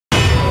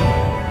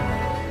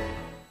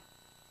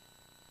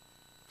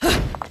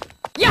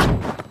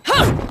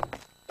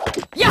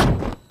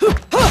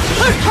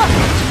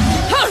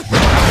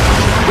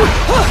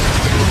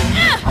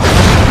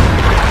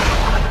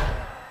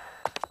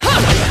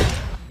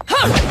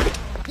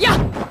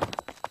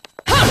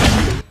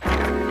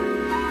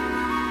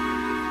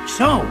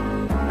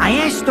I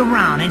asked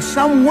around, and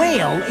some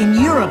whale in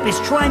Europe is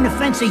trying to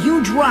fence a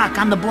huge rock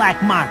on the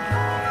black market.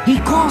 He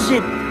calls it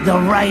the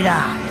right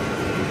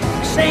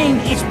eye, saying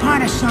it's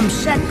part of some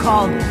set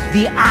called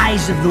the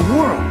Eyes of the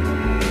World.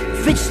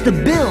 Fits the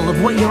bill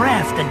of what you're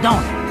after,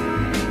 don't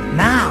it?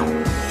 Now,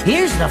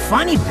 here's the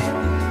funny bit.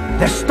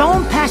 The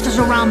stone passes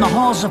around the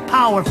halls of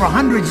power for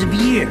hundreds of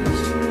years,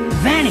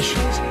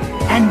 vanishes,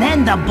 and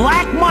then the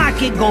black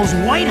market goes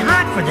white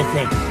hot for the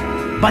thing.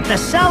 But the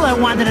seller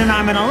wanted an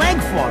arm and a leg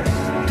for it,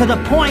 to the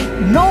point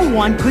no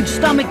one could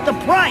stomach the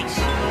price.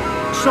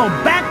 So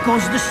back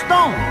goes the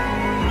stone.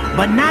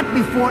 But not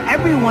before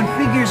everyone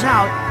figures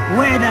out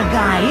where the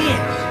guy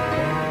is.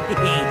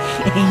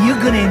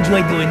 You're gonna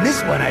enjoy doing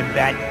this one, I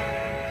bet.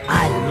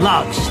 I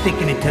love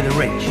sticking it to the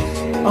rich.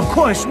 Of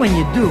course, when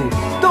you do,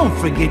 don't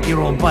forget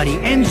your old buddy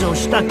Enzo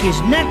stuck his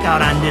neck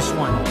out on this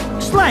one.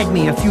 Slide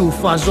me a few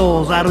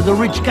fuzzoles out of the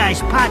rich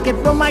guy's pocket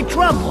for my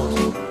troubles,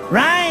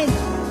 right?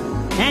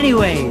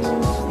 Anyways,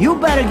 you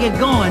better get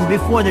going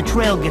before the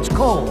trail gets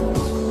cold.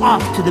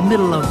 Off to the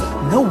middle of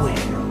nowhere.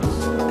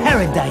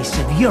 Paradise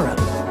of Europe.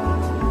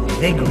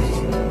 Vigorous.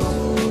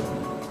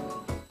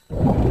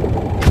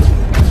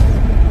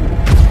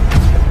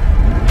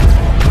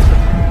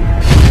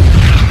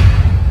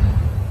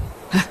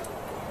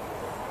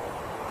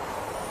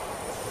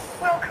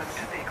 Welcome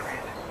to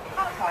Vigrid,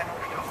 our final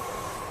stop.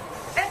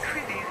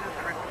 Entry visas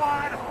are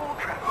required of all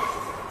travelers.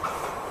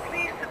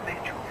 Please submit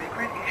your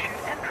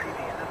Vigrid-issued entry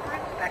visa for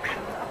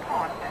inspection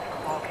upon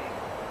disembarking.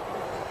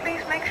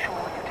 Please make sure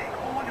you take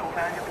all your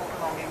valuable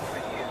belongings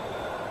with you.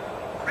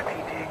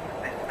 Repeating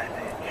this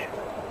message.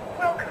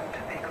 Welcome to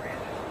Vigrid,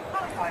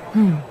 our final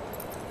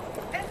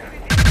stop. Entry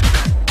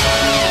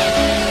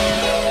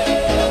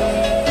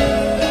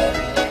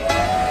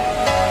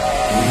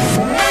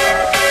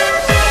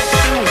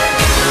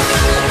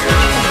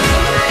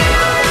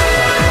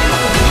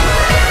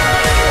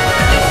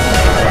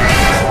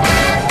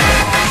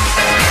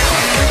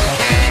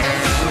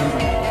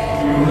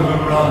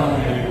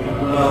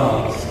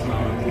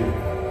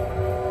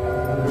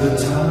The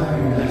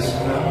time has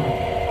come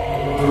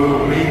to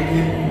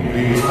awaken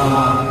the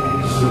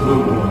eyes of the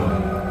world.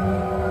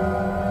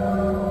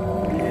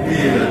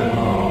 Ere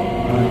long,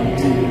 my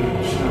dear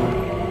child,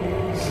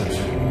 such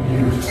a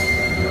beautiful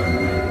young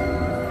man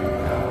you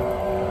become.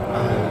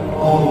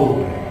 I'll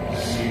always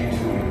see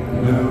to it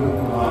no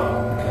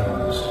harm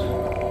comes to you.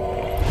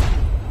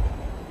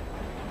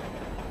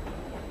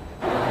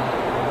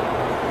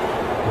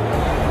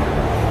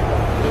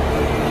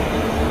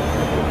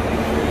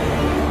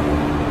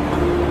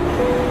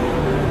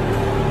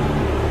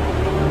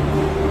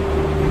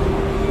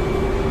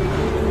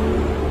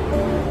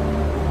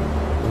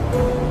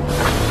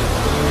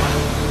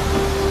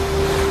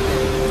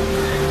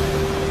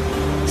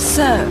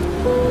 So,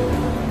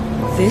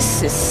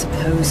 this is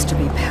supposed to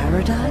be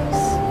paradise?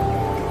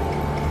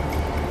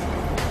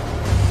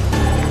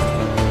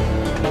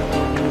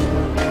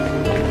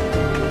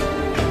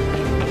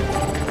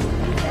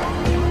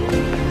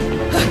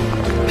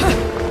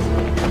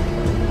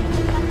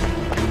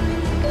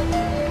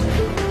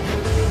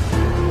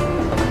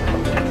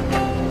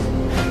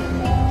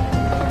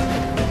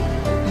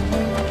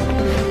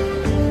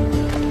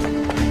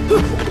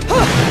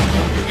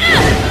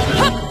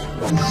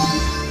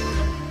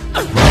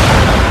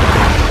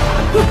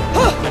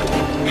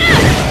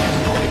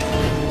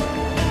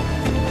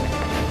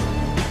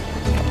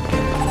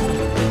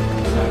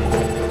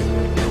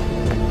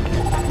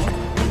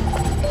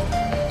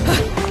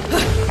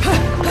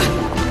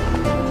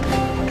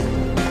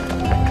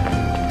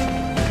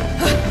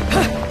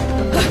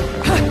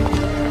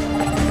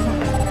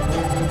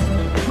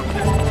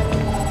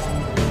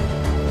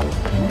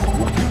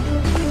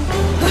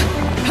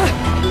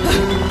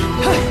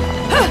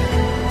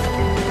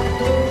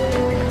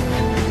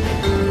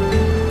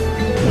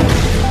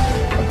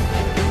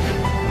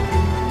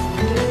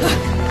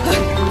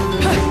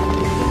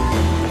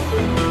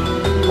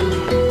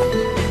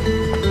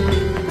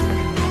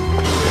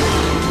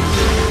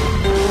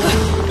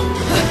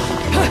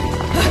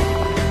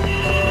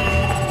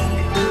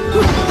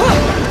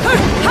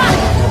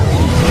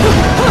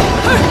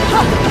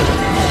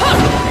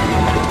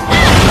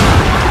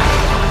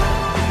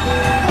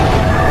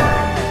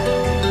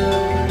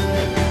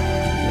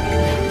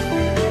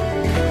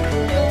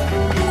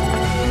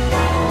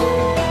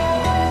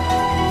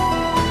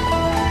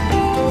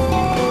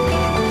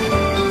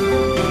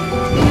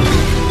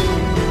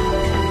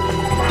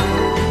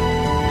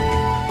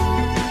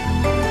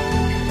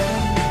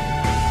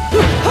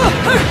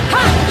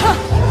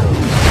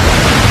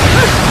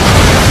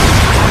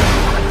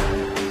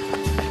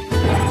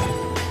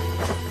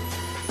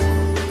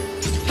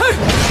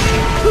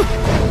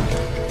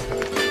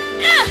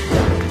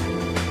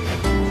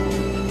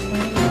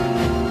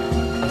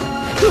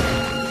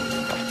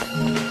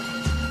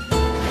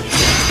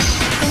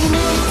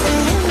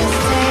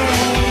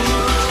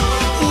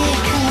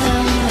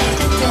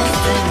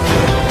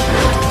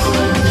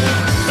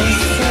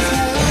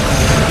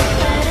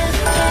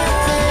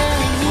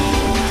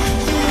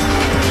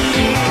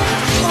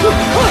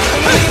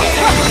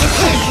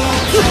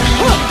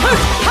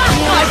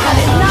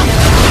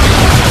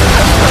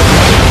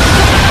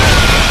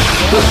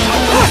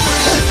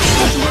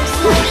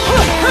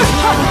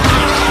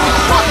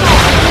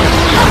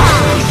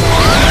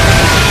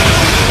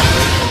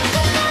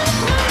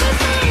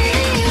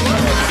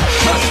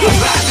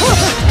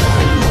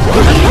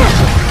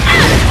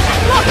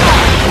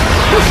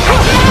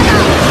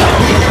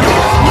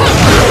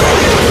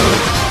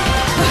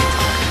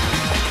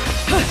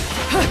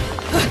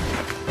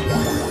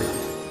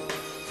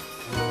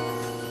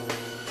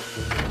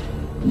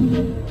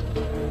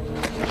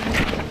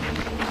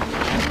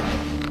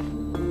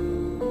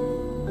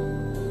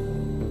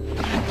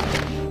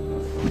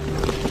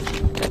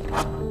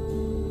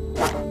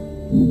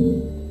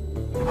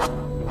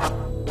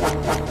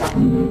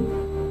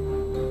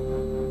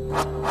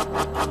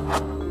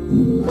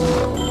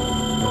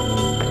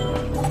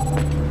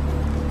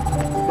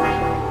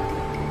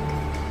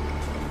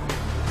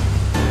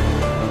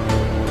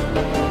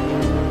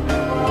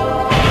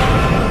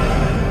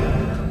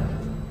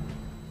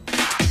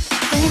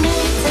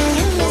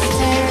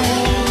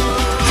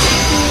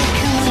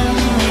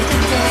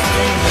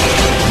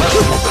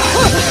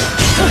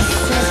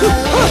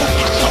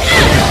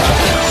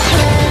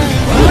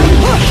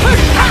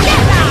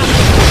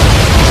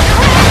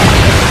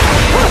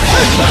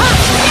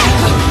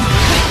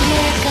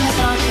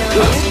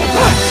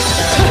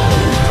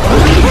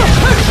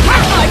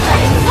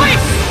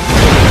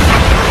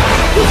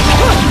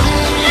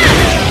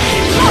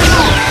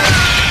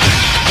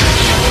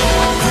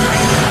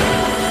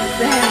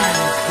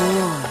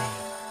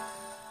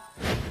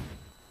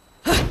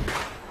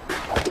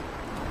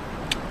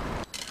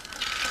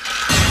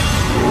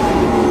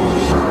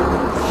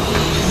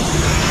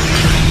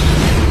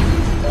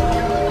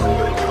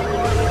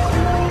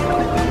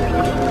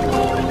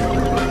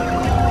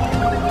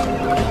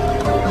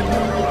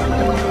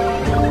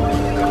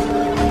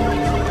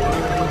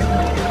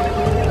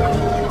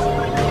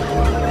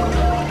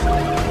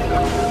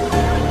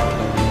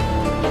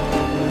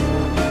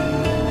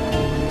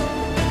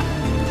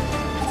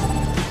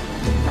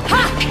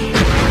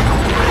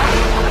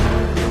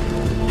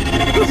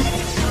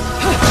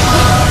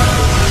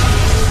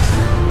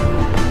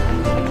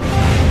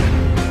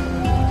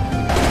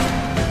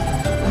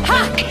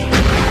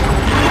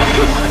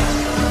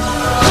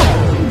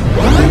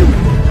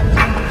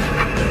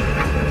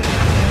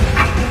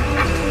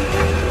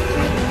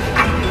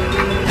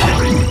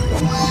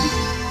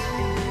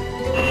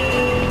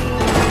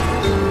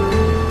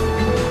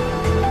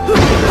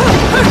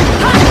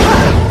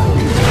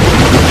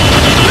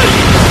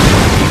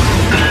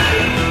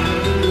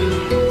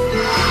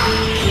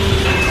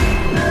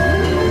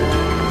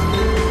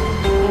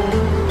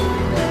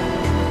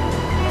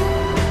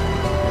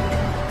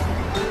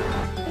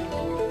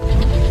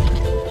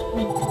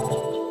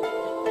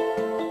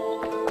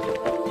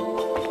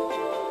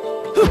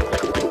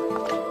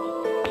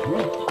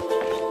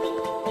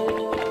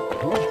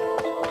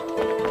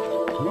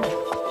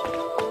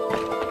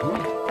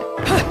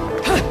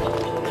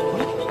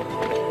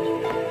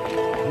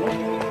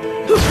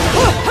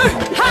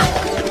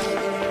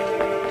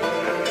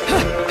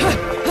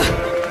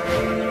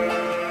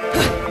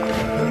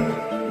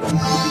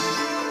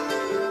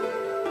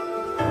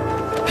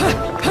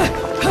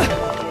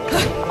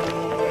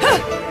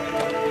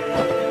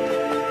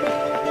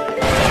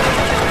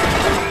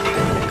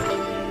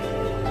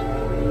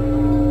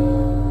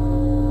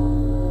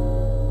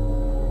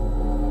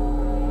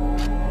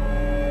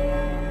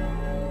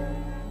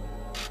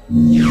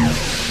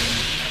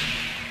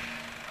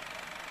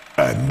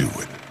 I knew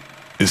it.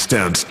 This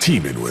town's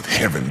teeming with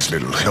heaven's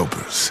little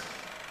helpers.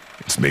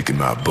 It's making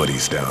my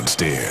buddies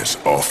downstairs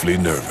awfully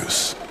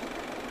nervous.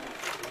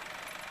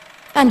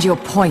 And your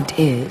point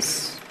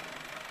is?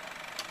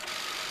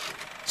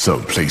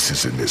 Some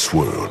places in this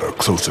world are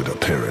closer to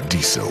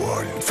Paradiso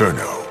or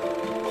Inferno.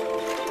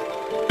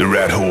 The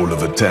rat hole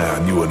of a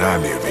town you and I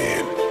live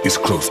in is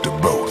close to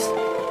both.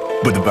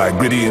 But the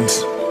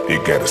Vigridians, they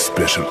got a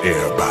special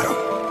air about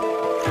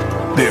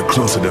them. They're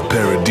closer to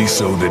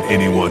Paradiso than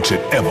anyone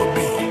should ever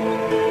be.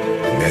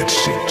 And that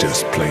shit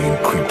just plain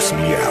creeps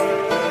me out.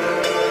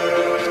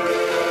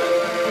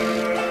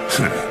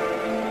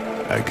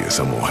 I guess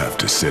I'm gonna have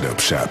to set up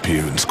shop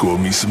here and score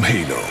me some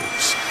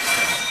halos.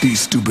 These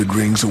stupid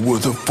rings are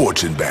worth a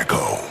fortune back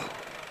home.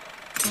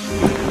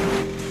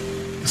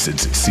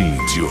 Since it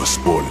seems you're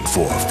spoiling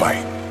for a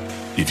fight,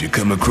 if you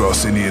come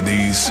across any of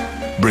these,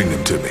 bring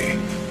them to me,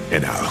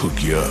 and I'll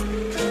hook you up.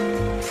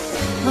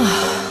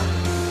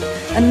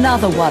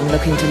 Another one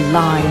looking to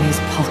line his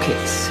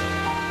pockets.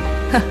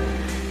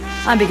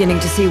 I'm beginning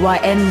to see why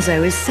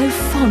Enzo is so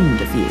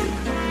fond of you.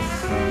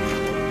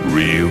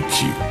 Real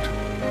cute.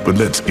 But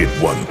let's get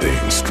one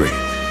thing straight.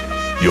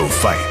 Your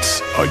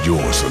fights are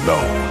yours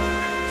alone.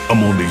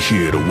 I'm only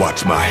here to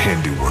watch my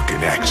handiwork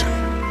in action.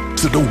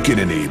 So don't get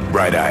any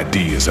bright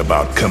ideas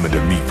about coming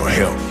to me for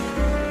help.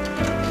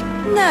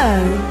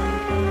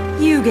 No,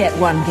 you get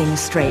one thing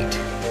straight.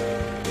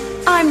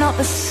 I'm not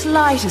the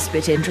slightest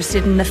bit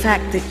interested in the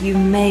fact that you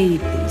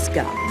made these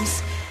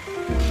guns.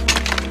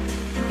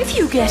 If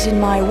you get in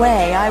my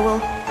way, I will...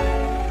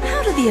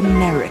 How do the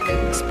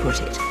Americans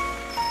put it?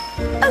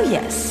 Oh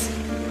yes,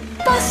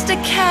 bust a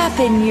cap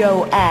in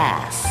your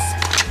ass.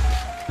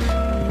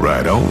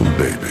 Right on,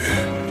 baby.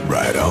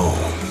 Right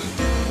on.